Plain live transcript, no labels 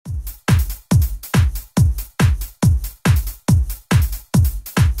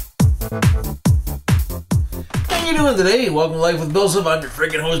How you doing today? Welcome to Life with BillSiff. I'm your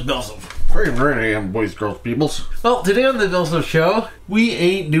freaking host, BillSiff. Very I am, boys, girls, peoples. Well, today on the BillSiff show, we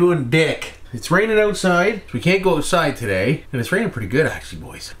ain't doing dick. It's raining outside, so we can't go outside today. And it's raining pretty good, actually,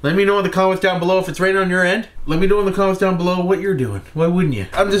 boys. Let me know in the comments down below if it's raining on your end. Let me know in the comments down below what you're doing. Why wouldn't you?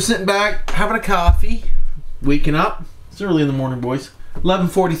 I'm just sitting back, having a coffee, waking up. It's early in the morning, boys.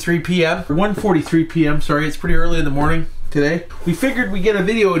 11:43 p.m. or 1:43 p.m. Sorry, it's pretty early in the morning today. We figured we'd get a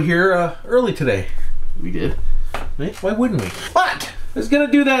video in here early today. We did. Right? Why wouldn't we? But I was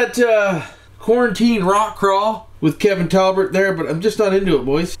gonna do that quarantine rock crawl with Kevin Talbert there, but I'm just not into it,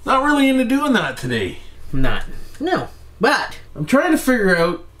 boys. Not really into doing that today. Not. No. But I'm trying to figure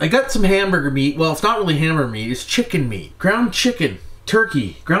out, I got some hamburger meat. Well, it's not really hamburger meat, it's chicken meat. Ground chicken.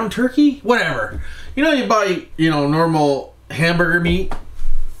 Turkey. Ground turkey? Whatever. You know, you buy, normal hamburger meat,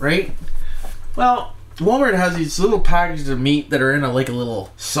 right? Well, Walmart has these little packages of meat that are in a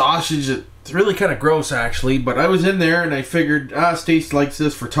little sausage. It's really kind of gross, actually, but I was in there and I figured, Stace likes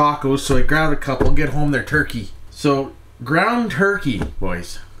this for tacos, so I grabbed a couple, get home their turkey. So, ground turkey,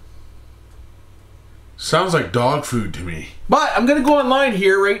 boys. Sounds like dog food to me. But I'm gonna go online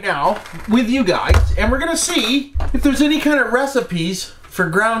here right now with you guys, and we're gonna see if there's any kind of recipes for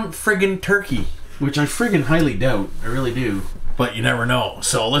ground friggin' turkey, which I friggin' highly doubt. I really do. But you never know.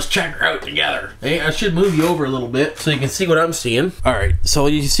 So let's check her out together. Hey, I should move you over a little bit so you can see what I'm seeing. Alright, so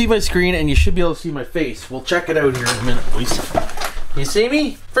you see my screen and you should be able to see my face. We'll check it out here in a minute, please. You see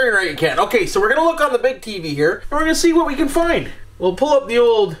me? Figuring right you can. Okay, so we're gonna look on the big TV here and we're gonna see what we can find. We'll pull up the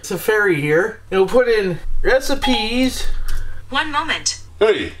old Safari here and we'll put in recipes. One moment.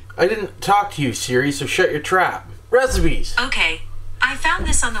 Hey. I didn't talk to you, Siri, so shut your trap. Recipes. Okay. I found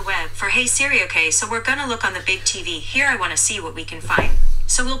this on the web for Hey Siri, okay, so we're gonna look on the big TV. Here I wanna see what we can find.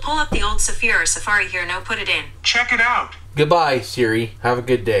 So we'll pull up the old Safari here, now put it in. Check it out. Goodbye, Siri. Have a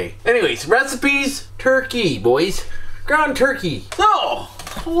good day. Anyways, recipes, turkey, boys. Ground turkey. Oh,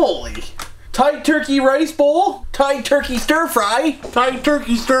 holy. Thai turkey rice bowl. Thai turkey stir fry. Thai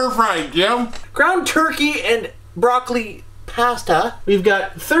turkey stir fry, Jim. Ground turkey and broccoli pasta. We've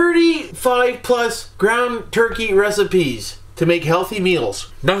got 35 plus ground turkey recipes to make healthy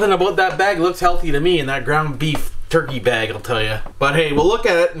meals. Nothing about that bag looks healthy to me in that ground beef turkey bag, I'll tell you. But hey, we'll look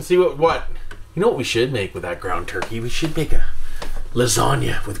at it and see what. You know what we should make with that ground turkey? We should make a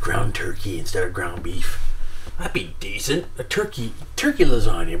lasagna with ground turkey instead of ground beef. That'd be decent. A turkey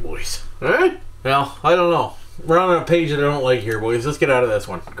lasagna, boys. Alright? Well, I don't know. We're on a page that I don't like here, boys. Let's get out of this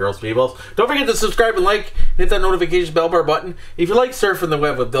one, girls, peoples. Don't forget to subscribe and like. Hit that notification bell bar button. If you like surfing the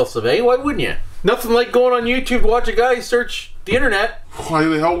web with BillSiff, why wouldn't you? Nothing like going on YouTube to watch a guy search the internet. Why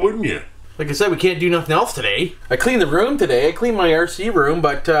the hell wouldn't you? Like I said, we can't do nothing else today. I cleaned the room today. I cleaned my RC room,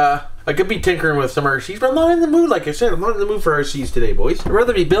 but I could be tinkering with some RCs, but I'm not in the mood, like I said. I'm not in the mood for RCs today, boys. I'd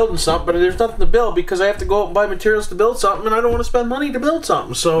rather be building something, but there's nothing to build because I have to go out and buy materials to build something, and I don't want to spend money to build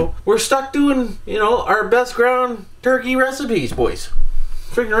something. So we're stuck doing, our best ground turkey recipes, boys.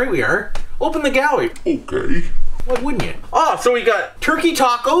 Freaking right we are. Open the gallery. Okay. Why wouldn't you? Oh, so we got turkey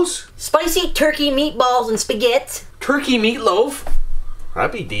tacos. Spicy turkey meatballs and spaghetti. Turkey meatloaf.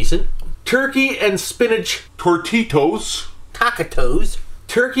 That'd be decent. Turkey and spinach Tortitos. taquitos.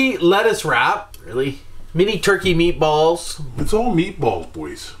 Turkey lettuce wrap. Really? Mini turkey meatballs. It's all meatballs,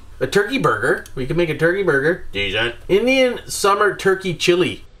 boys. A turkey burger. We can make a turkey burger. Decent. Indian summer turkey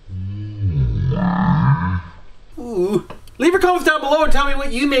chili. Ooh. Leave your comments down below and tell me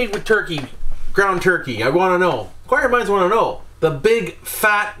what you made with turkey. Ground turkey. I want to know. Inquiring minds want to know. The big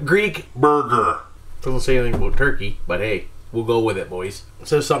fat Greek Burger. Doesn't say anything about turkey, but hey, we'll go with it, boys. It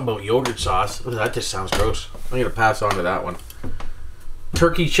says something about yogurt sauce. Ooh, that just sounds gross. I'm going to pass on to that one.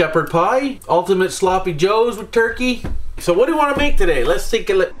 Turkey shepherd pie. Ultimate sloppy joes with turkey. So what do you want to make today? Let's take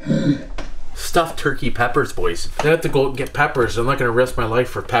a look. Stuffed turkey peppers, boys. I have to go and get peppers. I'm not going to risk my life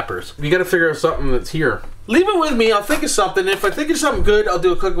for peppers. You got to figure out something that's here. Leave it with me. I'll think of something. If I think of something good, I'll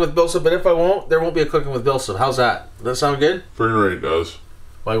do a cooking with BillSiff. But if I won't, there won't be a cooking with BillSiff. How's that? Does that sound good? Pretty right it does.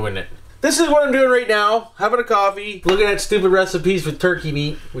 Why wouldn't it? This is what I'm doing right now. Having a coffee. Looking at stupid recipes with turkey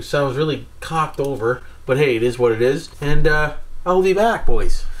meat. Which sounds really cocked over. But hey, it is what it is. And I'll be back,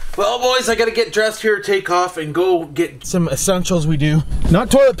 boys. Well, boys, I gotta get dressed here, take off, and go get some essentials we do. Not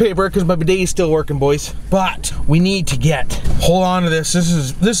toilet paper, because my bidet is still working, boys. But we need to get. Hold on to this.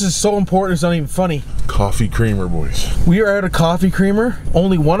 This is so important, it's not even funny. Coffee creamer, boys. We are out of coffee creamer.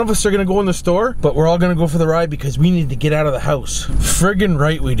 Only one of us are gonna go in the store, but we're all gonna go for the ride because we need to get out of the house. Friggin'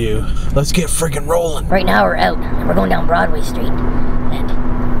 right we do. Let's get friggin' rolling. Right now we're out and we're going down Broadway Street. And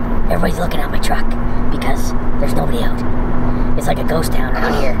everybody's looking at my truck because there's nobody out. It's like a ghost town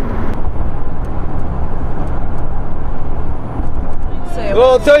around here. Say say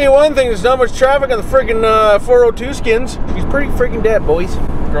Well, I'll tell you one thing, there's not much traffic on the friggin' 402 skins. She's pretty freaking dead, boys.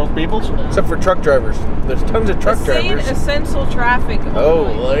 Girls, peoples. Except for truck drivers. There's tons of truck drivers. Essential traffic only.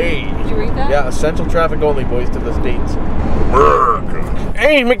 Oh, Did you read that? yeah, essential traffic only, boys, to the States.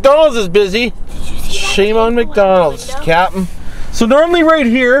 Hey, McDonald's is busy. Shame on McDonald's, Captain. So normally right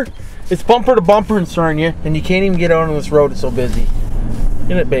here, it's bumper to bumper in Sarnia, and you can't even get out on this road, it's so busy.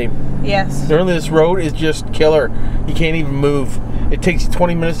 Isn't it, babe? Yes. Normally this road is just killer. You can't even move. It takes you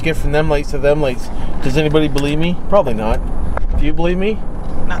 20 minutes to get from them lights to them lights. Does anybody believe me? Probably not. Do you believe me?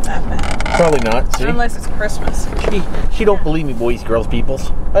 Not that bad. Probably not. See? Unless it's Christmas. She don't believe me, boys, girls,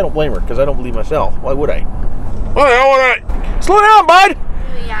 peoples. I don't blame her, because I don't believe myself. Why would I? Why the hell would I? Slow down, bud!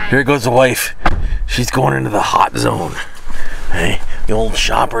 Here goes the wife. She's going into the hot zone. Hey, the old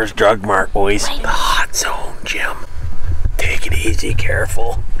Shoppers Drug Mart, boys. The hot zone, Jim. Take it easy,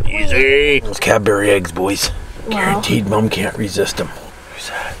 careful. Easy. Those Cadbury eggs, boys. Guaranteed Mom can't resist them. Who's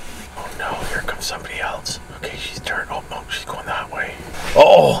that? Oh no, here comes somebody else. Okay, she's turned. Oh no, she's going that way.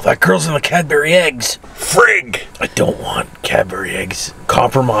 Oh, that girl's in the Cadbury eggs. Frig! I don't want Cadbury eggs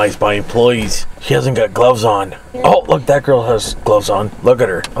compromised by employees. She hasn't got gloves on. Oh, look, that girl has gloves on. Look at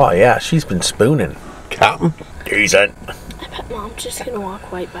her. Oh yeah, she's been spooning. Captain? Decent. I bet Mom's just gonna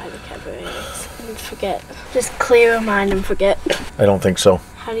walk right by the Cadbury eggs and forget. Just clear her mind and forget. I don't think so.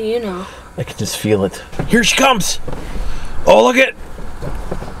 How do you know? I can just feel it. Here she comes! Oh, look at...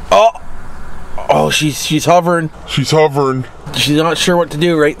 Oh, she's hovering. She's hovering. She's not sure what to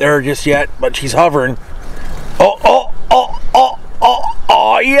do right there just yet, but she's hovering. Oh,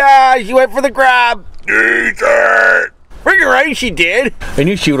 yeah, she went for the grab. Freaking right, she did. I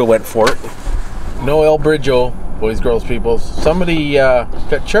knew she would have went for it. No El Bridjo, boys, girls, peoples. Somebody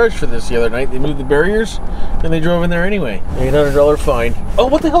got charged for this the other night. They moved the barriers, and they drove in there anyway. $800 fine. Oh,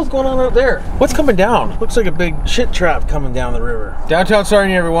 what the hell's going on out there? What's coming down? Looks like a big shit trap coming down the river. Downtown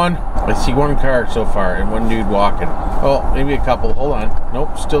Sarnia, everyone. I see one car so far, and one dude walking. Oh, maybe a couple. Hold on.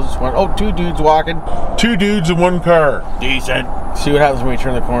 Nope, still just one. Oh, two dudes walking. 2 dudes in 1 car. Decent. See what happens when we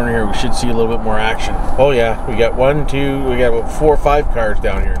turn the corner here. We should see a little bit more action. Oh yeah, we got 1, 2, we got about 4 or 5 cars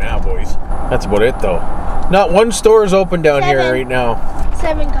down here now, boys. That's about it though. Not one store is open down here right now.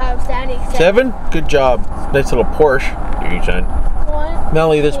 7 cars, Daddy. 7? Good job. Nice little Porsche. Decent. What?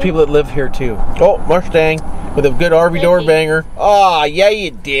 Melly, there's people that live here too. Oh, Mustang with a good RV door banger. Ah, yeah,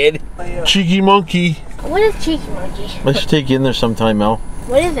 you did. Cheeky monkey. What is Cheeky Monkey? I should take you in there sometime, Mel.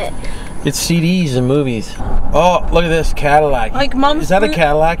 What is it? It's CDs and movies. Oh, look at this Cadillac. Like Mom's. Is that a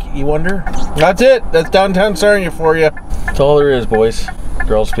Cadillac, you wonder? That's it. That's downtown Sarnia for you. That's all there is, boys.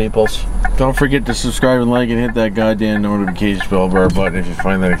 Girls, peoples. Don't forget to subscribe and like and hit that goddamn notification bell button if you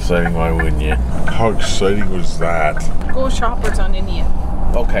find that exciting. Why wouldn't you? How exciting was that? Go Shoppers on Indian.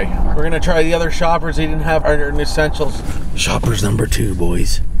 Okay, we're gonna try the other Shoppers they didn't have in essentials. Shoppers number 2,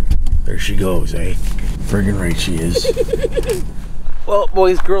 boys. There she goes, eh? Friggin' right she is. Well,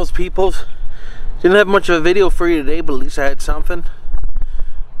 boys, girls, peoples. Didn't have much of a video for you today, but at least I had something.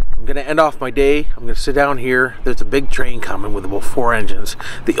 I'm gonna end off my day. I'm gonna sit down here. There's a big train coming with about 4 engines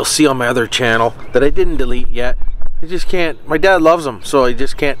that you'll see on my other channel that I didn't delete yet. I just can't. My dad loves them, so I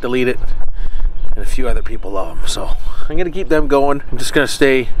just can't delete it. And a few other people love them, so I'm gonna keep them going. I'm just gonna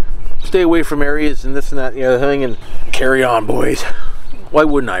stay away from areas and this and that and the other thing and carry on, boys. Why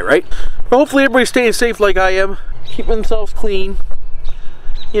wouldn't I, right? But hopefully everybody's staying safe like I am, keeping themselves clean,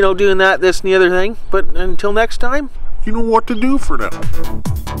 you know, doing that, this and the other thing. But until next time, You know what to do for them.